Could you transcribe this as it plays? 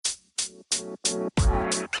So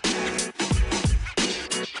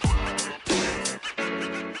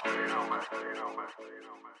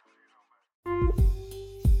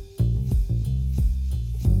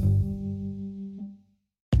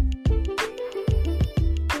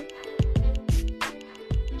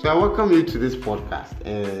I welcome you to this podcast,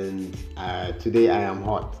 and today I am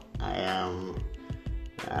hot. I'm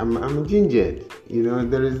gingered.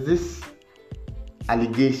 There is this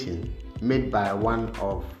allegation made by one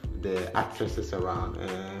of the actresses around,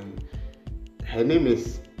 and her name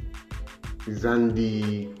is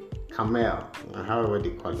Zandi Kamel, however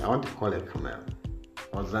they call it. I want to call her Kamel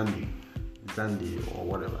or Zandi or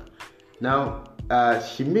whatever. Now,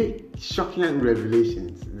 she made shocking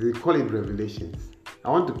revelations. They call it revelations.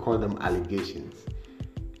 I want to call them allegations.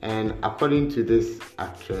 And according to this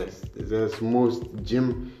actress, there's most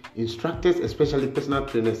gym instructors, especially personal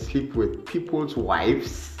trainers, sleep with people's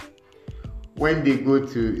wives when they go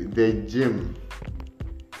to the gym.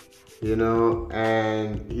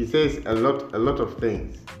 And he says a lot of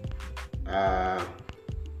things.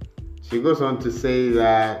 She goes on to say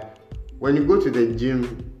that when you go to the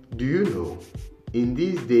gym, do you know, in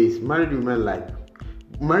these days, married women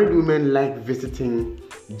like visiting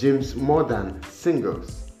gyms more than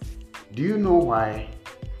singles. Do you know why?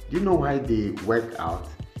 Do you know why they work out?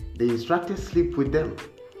 The instructors sleep with them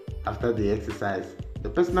after they exercise. The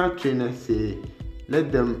personal trainers say,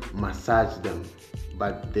 let them massage them,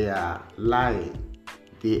 but they are lying.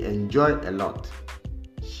 They enjoy a lot.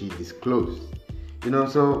 She disclosed.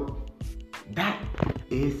 So that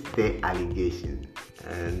is the allegation,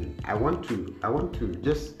 and I want to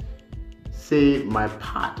just say my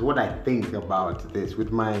part, what I think about this.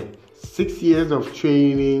 With my 6 years of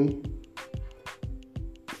training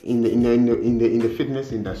in the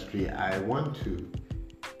fitness industry, I want to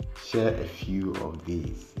share a few of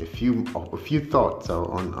these, a few thoughts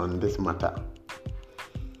on this matter.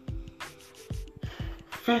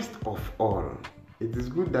 First of all, it is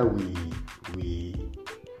good that we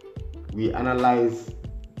analyze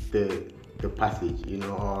the passage,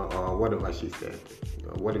 or whatever she said,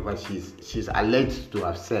 or whatever she's alleged to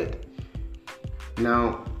have said.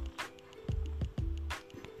 Now,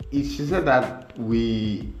 she said that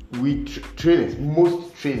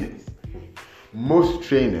most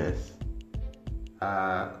trainers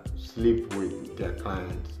sleep with their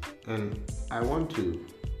clients, and I want to.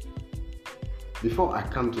 Before I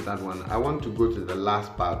come to that one, I want to go to the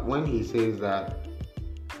last part when he says that,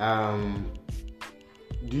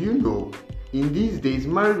 do you know, in these days,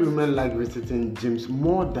 married women like visiting gyms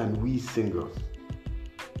more than we singles.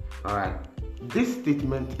 Alright, this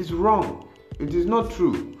statement is wrong. It is not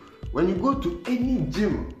true. When you go to any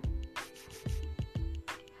gym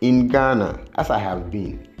in Ghana, as I have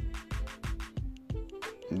been,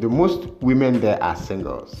 the most women there are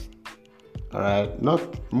singles. Alright, not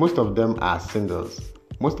most of them are singles.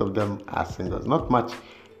 Not much.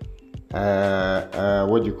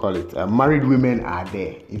 Married women are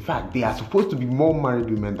there. In fact, there are supposed to be more married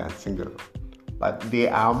women than single, but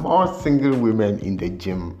there are more single women in the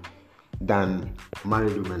gym than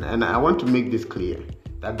married women. And I want to make this clear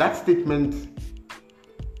that statement,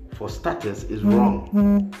 for starters, is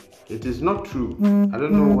wrong. It is not true. I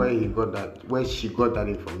don't know where she got that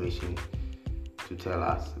information to tell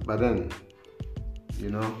us. But then,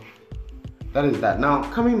 that is that. Now,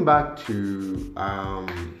 coming back to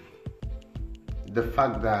the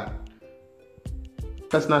fact that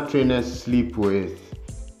personal trainers sleep with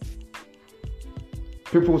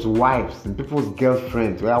people's wives and people's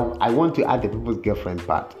girlfriends. Well, I want to add the people's girlfriend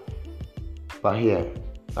part. But here,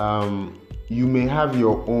 you may have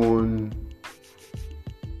your own.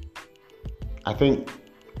 I think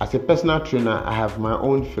as a personal trainer, I have my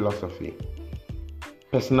own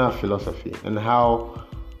personal philosophy, and how,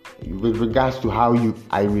 with regards to how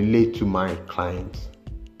I relate to my clients.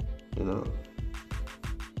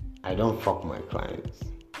 I don't fuck my clients,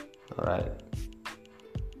 alright?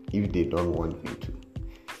 If they don't want me to,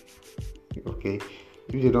 okay?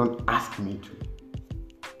 If they don't ask me to.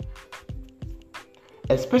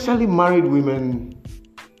 Especially married women,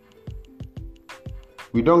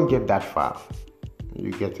 we don't get that far.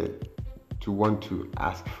 You get it? To want to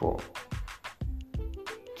ask for,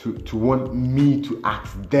 to want me to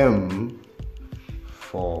ask them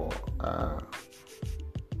for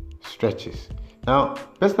stretches. Now,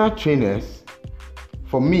 personal trainers,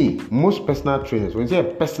 for me, most personal trainers, when you say a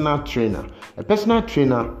personal trainer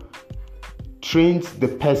trains the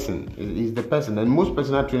person, is the person, and most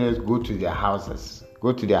personal trainers go to their houses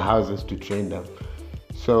to train them.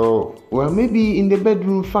 So, well, maybe in the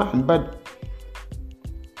bedroom, fine, but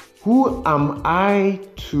who am I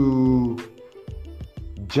to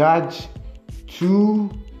judge two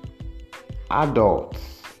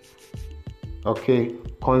adults, okay,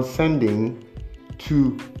 consenting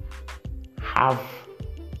to have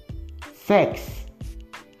sex.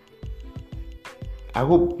 I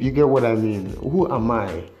hope you get what I mean. Who am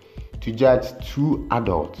I to judge two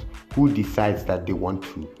adults who decides that they want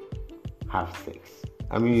to have sex?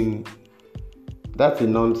 I mean, that's a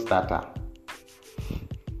non-starter.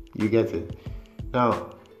 You get it?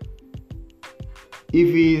 Now, if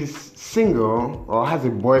he's single or has a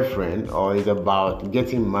boyfriend or is about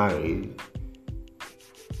getting married,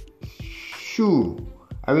 sure.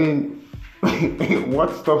 I mean,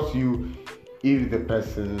 what stops you if the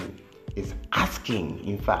person is asking,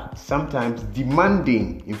 in fact, sometimes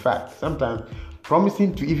demanding, in fact, sometimes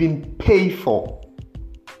promising to even pay for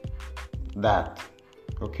that?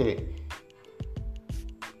 Okay,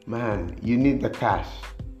 man, you need the cash.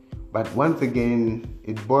 But once again,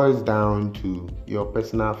 it boils down to your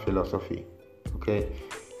personal philosophy. Okay,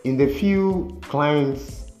 in the few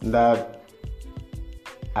clients that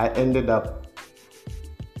I ended up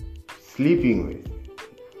sleeping with,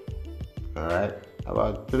 all right,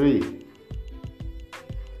 about 3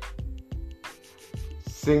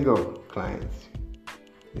 single clients,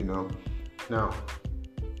 now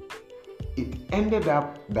it ended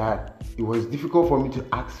up that it was difficult for me to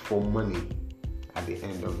ask for money at the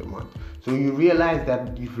end of the month. So you realize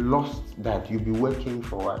that you've lost that. You'll be working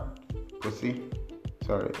for what? Pussy?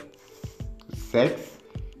 Sorry. Sex?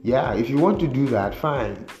 Yeah, if you want to do that,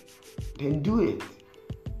 fine. Then do it.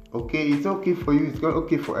 Okay, it's okay for you. It's not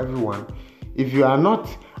okay for everyone. If you are not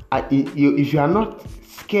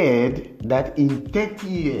scared that in 30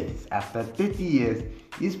 years, after 30 years,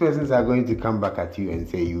 these persons are going to come back at you and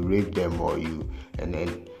say you raped them or you and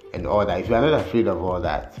all that. If you are not afraid of all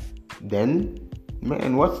that, then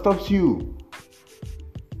man, what stops you?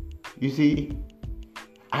 You see,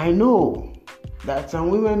 I know that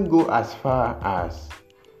some women go as far as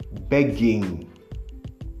begging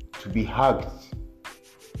to be hugged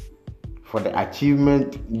for the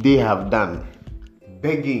achievement they have done,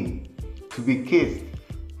 begging to be kissed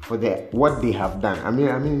for what they have done. I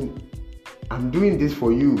mean, I'm doing this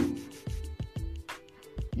for you.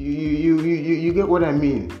 You get what I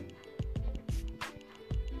mean?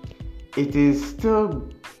 It is still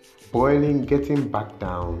getting back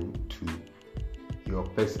down to your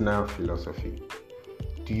personal philosophy.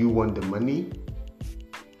 Do you want the money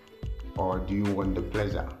or do you want the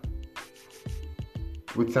pleasure?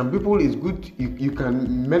 With some people, it's good. You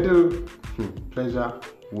can meddle pleasure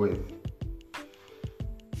with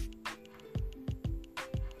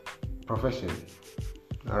profession.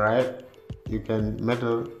 All right, you can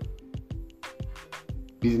meddle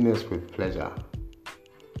business with pleasure.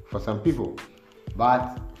 For some people,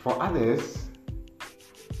 but for others,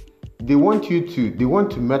 they want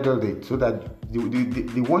to meddle it so that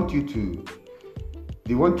they want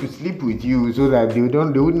to sleep with you so that they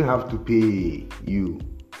wouldn't have to pay you.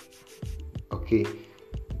 Okay,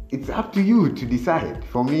 it's up to you to decide.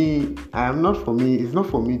 For me, it's not for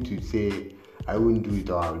me to say I won't do it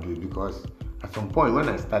or I'll do it, because at some point when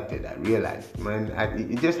I started, I realized, man,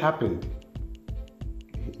 it just happened.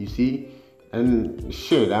 You see. And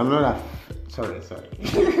shit, I'm not sorry.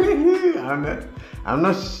 I'm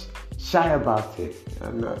not shy about it.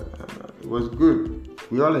 I'm not. It was good.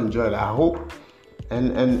 We all enjoyed it, I hope.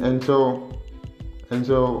 And so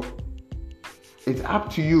it's up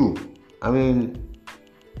to you. I mean,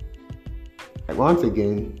 once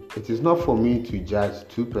again, it is not for me to judge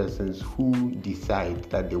two persons who decide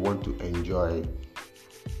that they want to enjoy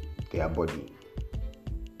their body,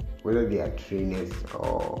 whether they are trainers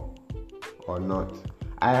or not.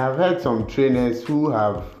 I have heard some trainers who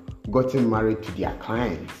have gotten married to their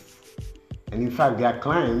clients, and in fact their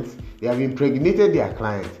clients, they have impregnated their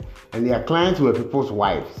clients, and their clients were people's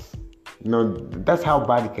wives. That's how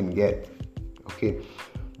bad it can get. Okay,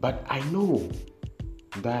 but I know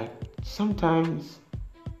that sometimes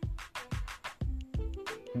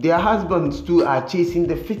their husbands too are chasing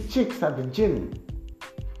the fit chicks at the gym.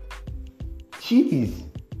 Jeez,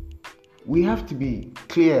 we have to be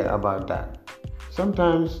clear about that.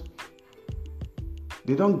 Sometimes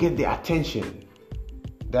they don't get the attention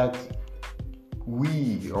that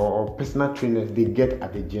we or personal trainers they get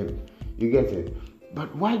at the gym. You get it?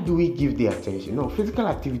 But why do we give the attention? No, physical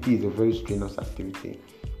activity is a very strenuous activity.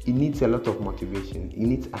 It needs a lot of motivation. It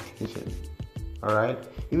needs attention. All right?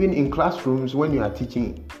 Even in classrooms, when you are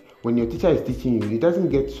teaching, when your teacher is teaching you, it doesn't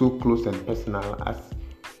get so close and personal as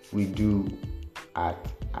we do at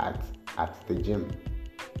the gym.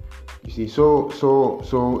 You see, so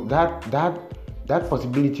that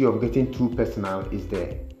possibility of getting too personal is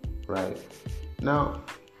there, right? Now,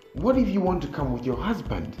 What if you want to come with your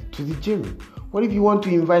husband to the gym? What if you want to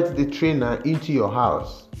invite the trainer into your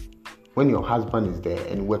house when your husband is there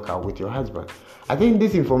and work out with your husband? I think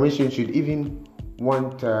this information should even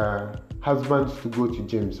want husbands to go to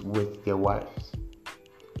gyms with their wives.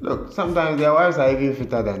 Look, sometimes their wives are even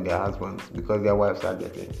fitter than their husbands because their wives are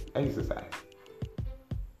getting exercise.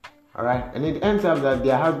 Alright? And it ends up that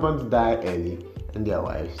their husbands die early and their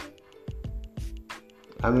wives.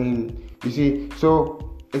 I mean, you see, so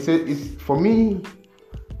it's for me,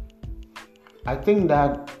 I think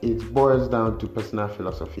that it boils down to personal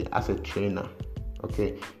philosophy as a trainer.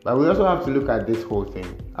 Okay? But we also have to look at this whole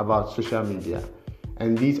thing about social media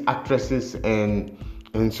and these actresses and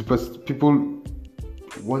people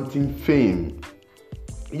wanting fame.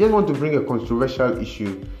 You just want to bring a controversial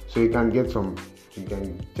issue so you can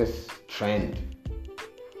just trend.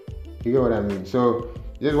 You get what I mean? So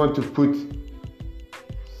you just want to put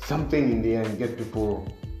something in there and get people,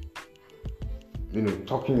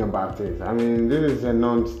 talking about it. I mean, this is a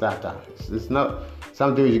non-starter. It's not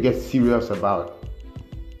something you get serious about.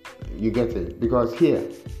 You get it? Because here,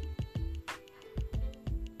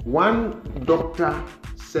 one doctor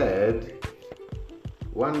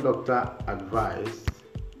advised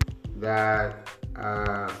that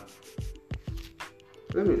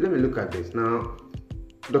let me look at this now.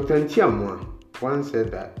 Dr. Ntiamwa once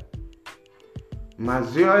said that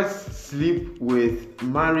masseurs sleep with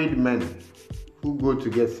married men who go to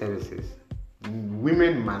get services.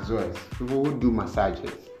 Women masseurs, people who do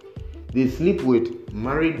massages, they sleep with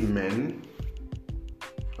married men,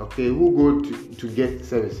 who go to get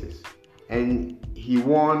services. And he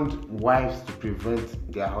warned wives to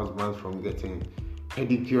prevent their husbands from getting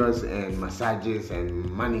pedicures and massages and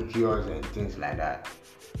manicures and things like that.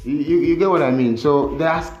 You get what I mean? So there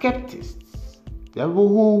are skeptics. There are people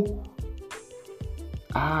who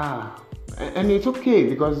and it's okay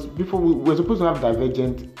because we're supposed to have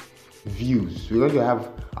divergent views. We're going to have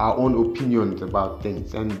our own opinions about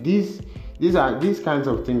things, and these kinds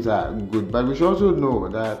of things are good. But we should also know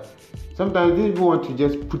that sometimes these people want to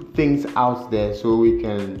just put things out there so we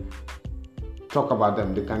can talk about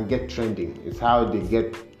them. They can get trending. It's how they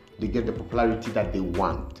get the popularity that they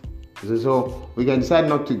want. So we can decide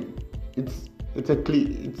not to. It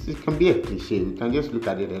can be a cliche. We can just look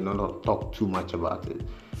at it and not talk too much about it.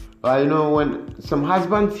 But when some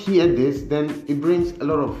husbands hear this, then it brings a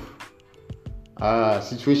lot of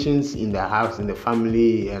situations in the house, in the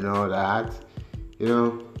family, and all that.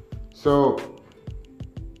 So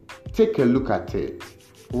take a look at it.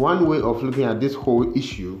 One way of looking at this whole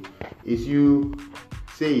issue is you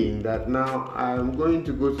saying that now I'm going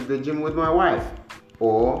to go to the gym with my wife,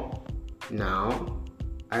 or now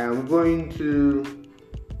I am going to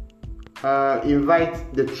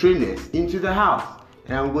invite the trainers into the house,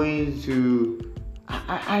 and I'm going to.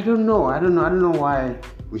 I don't know why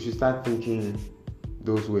we should start thinking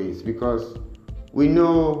those ways, because we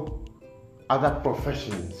know other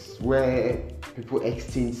professions where people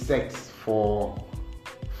exchange sex for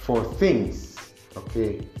things.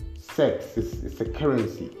 Okay, sex is a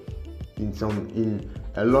currency in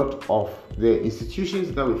a lot of the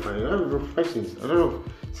institutions that we find, a lot of professions, a lot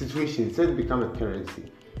of situations. Sex become a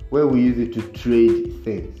currency where we use it to trade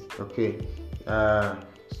things. Okay,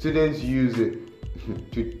 students use it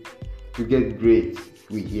to get grades.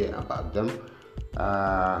 We hear about them.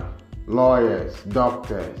 Lawyers,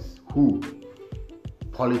 doctors,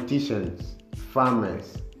 politicians,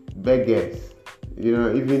 farmers, beggars,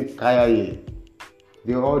 even Kayaye,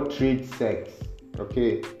 they all trade sex,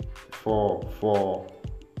 for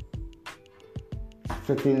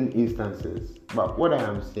certain instances. But what I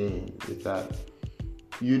am saying is that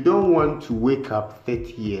you don't want to wake up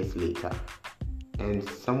 30 years later and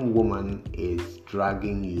some woman is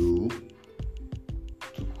dragging you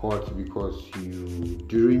to court because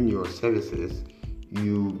during your services,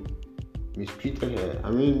 you mistreated her.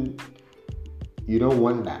 I mean, you don't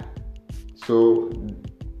want that. So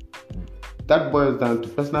that boils down to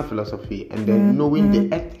personal philosophy and then knowing the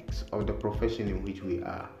ethics of the profession in which we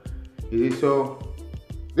are. You see, so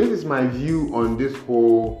this is my view on this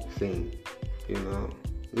whole thing.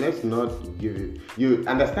 Let's not give it. You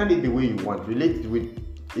understand it the way you want. Relate to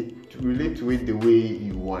it the way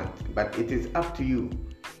you want. But it is up to you.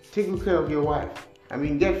 Take good care of your wife. I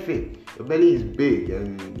mean, get fit. Your belly is big,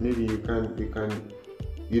 and maybe you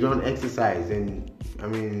don't exercise, and I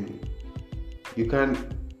mean, you can't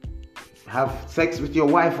have sex with your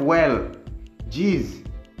wife well. Jeez,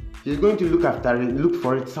 she's going to look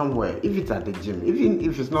for it somewhere. If it's at the gym, even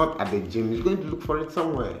if it's not at the gym, she's going to look for it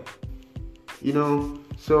somewhere.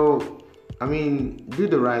 So I mean, do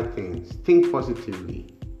the right things. Think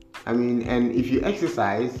positively. And if you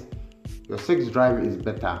exercise, your sex drive is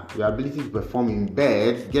better. Your ability to perform in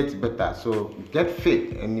bed gets better. So get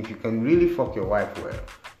fit, and if you can really fuck your wife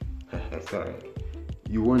well, sorry,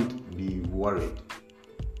 you won't be worried.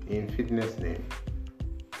 In fitness name,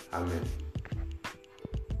 amen.